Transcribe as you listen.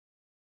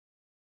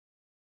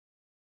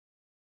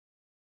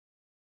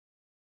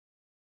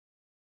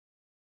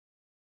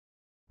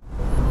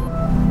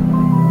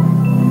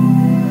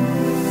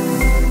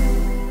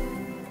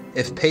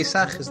If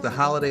Pesach is the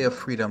holiday of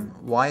freedom,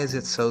 why is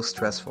it so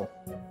stressful?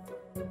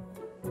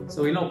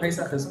 So we know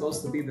Pesach is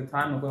supposed to be the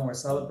time of when we're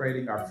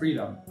celebrating our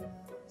freedom.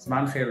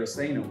 Zman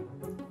Cheroseinu.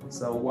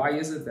 So why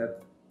is it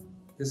that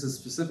this is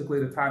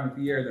specifically the time of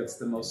the year that's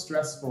the most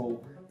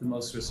stressful, the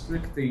most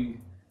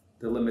restricting,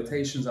 the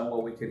limitations on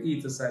what we could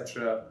eat,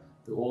 etc.,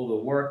 all the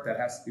work that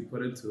has to be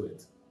put into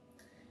it?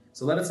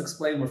 So let us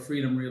explain what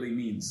freedom really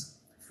means.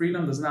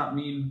 Freedom does not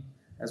mean,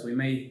 as we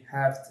may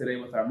have today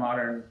with our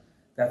modern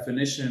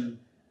definition,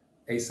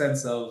 a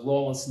sense of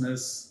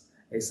lawlessness,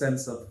 a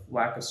sense of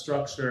lack of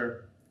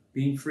structure.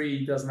 Being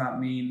free does not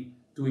mean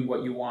doing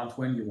what you want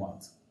when you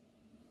want.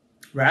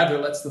 Rather,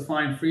 let's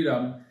define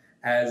freedom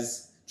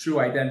as true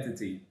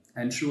identity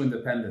and true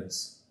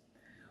independence.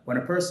 When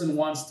a person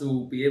wants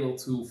to be able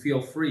to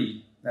feel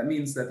free, that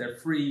means that they're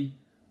free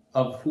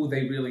of who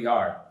they really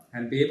are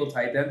and be able to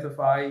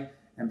identify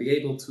and be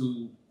able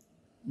to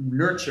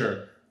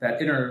nurture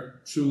that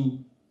inner true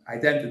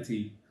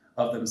identity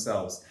of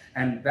themselves.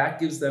 And that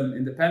gives them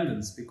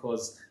independence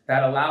because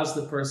that allows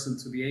the person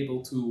to be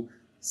able to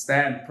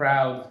stand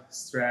proud,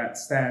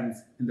 stand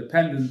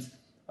independent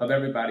of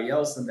everybody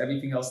else and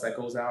everything else that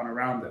goes on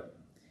around them.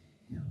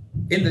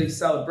 In the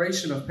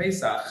celebration of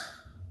Pesach,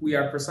 we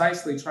are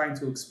precisely trying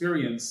to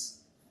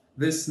experience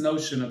this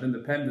notion of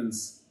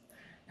independence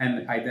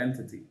and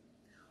identity.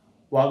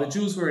 While the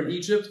Jews were in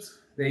Egypt,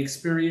 they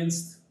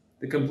experienced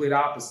the complete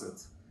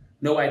opposite,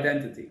 no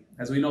identity.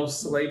 As we know,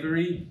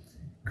 slavery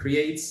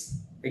creates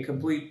a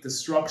complete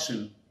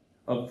destruction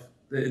of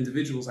the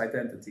individual's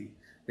identity.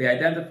 They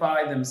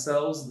identify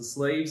themselves, the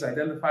slaves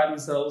identify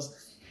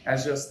themselves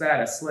as just that,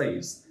 as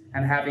slaves,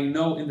 and having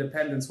no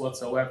independence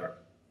whatsoever.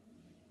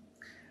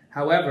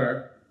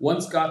 However,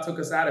 once God took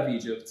us out of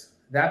Egypt,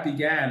 that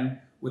began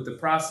with the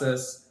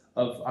process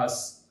of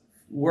us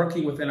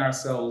working within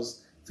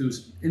ourselves through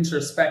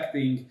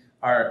introspecting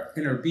our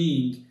inner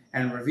being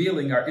and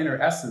revealing our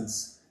inner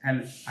essence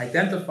and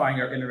identifying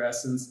our inner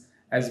essence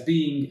as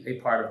being a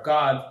part of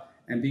God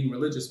and being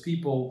religious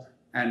people,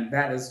 and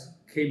that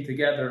came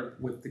together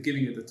with the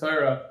giving of the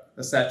Torah,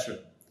 etc.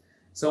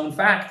 So in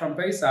fact, on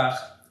Pesach,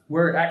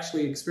 we're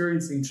actually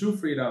experiencing true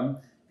freedom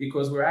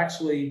because we're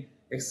actually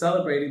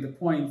celebrating the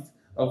point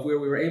of where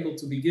we were able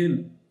to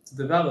begin to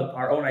develop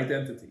our own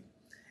identity.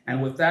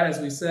 And with that, as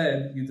we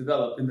said, you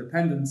develop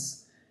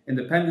independence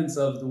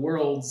of the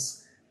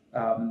world's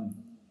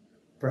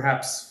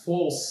perhaps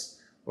false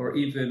or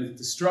even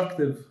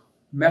destructive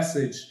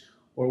message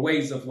or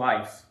ways of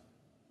life.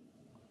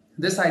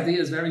 This idea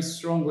is very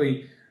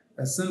strongly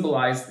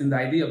symbolized in the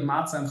idea of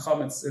matzah and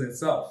chametz in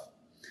itself.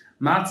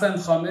 Matzah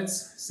and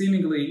chametz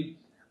seemingly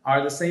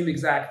are the same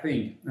exact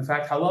thing. In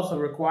fact, halacha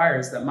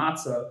requires that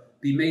matzah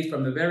be made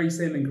from the very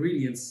same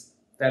ingredients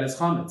that is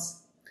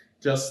chametz.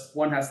 Just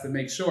one has to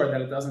make sure that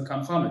it doesn't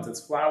come chametz.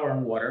 It's flour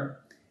and water.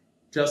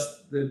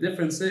 Just the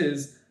difference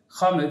is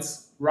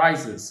chametz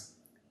rises.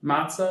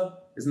 Matzah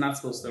is not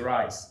supposed to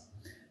rise.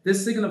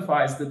 This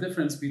signifies the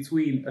difference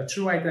between a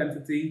true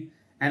identity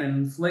and an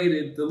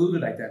inflated,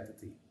 diluted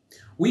identity.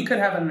 We could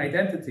have an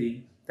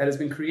identity that has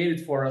been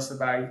created for us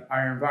by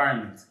our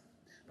environment,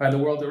 by the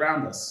world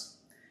around us.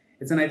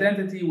 It's an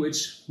identity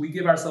which we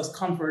give ourselves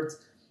comfort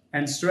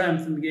and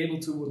strength and be able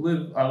to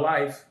live our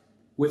life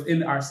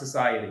within our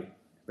society.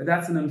 But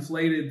that's an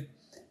inflated,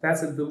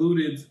 that's a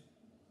diluted,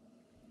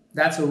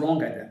 that's a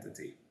wrong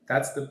identity.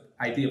 That's the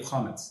idea of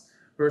chametz.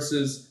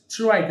 Versus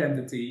true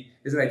identity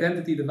is an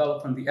identity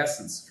developed from the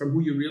essence, from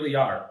who you really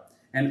are.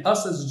 And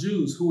us as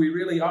Jews, who we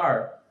really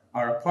are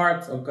a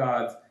part of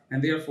God,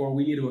 and therefore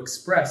we need to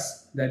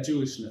express that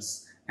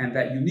Jewishness and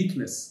that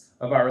uniqueness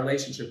of our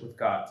relationship with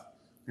God.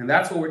 And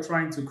that's what we're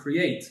trying to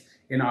create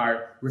in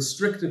our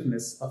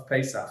restrictiveness of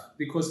Pesach.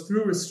 Because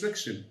through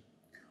restriction,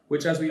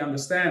 which as we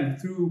understand,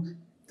 through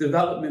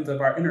development of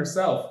our inner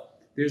self,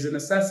 there's a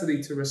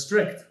necessity to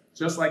restrict.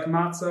 Just like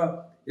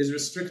matzah is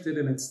restricted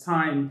in its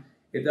time,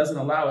 it doesn't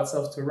allow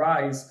itself to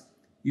rise.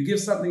 You give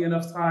something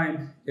enough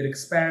time, it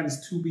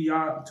expands too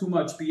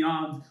much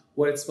beyond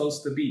what it's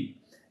supposed to be.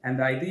 And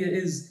the idea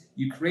is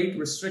you create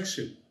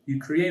restriction, you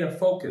create a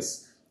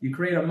focus, you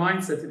create a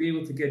mindset to be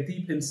able to get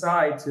deep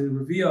inside to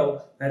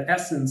reveal that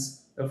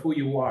essence of who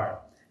you are.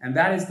 And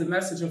that is the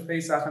message of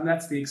Pesach, and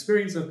that's the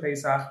experience of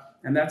Pesach,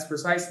 and that's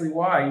precisely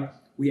why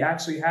we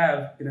actually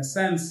have, in a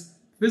sense,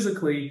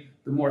 physically,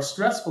 the more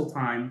stressful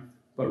time,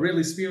 but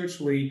really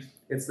spiritually,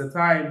 it's the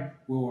time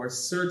where we're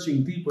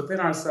searching deep within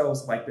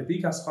ourselves, like the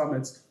Bikas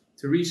Chametz,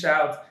 to reach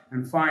out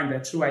and find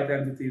that true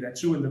identity, that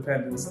true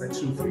independence, that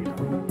true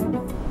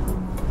freedom.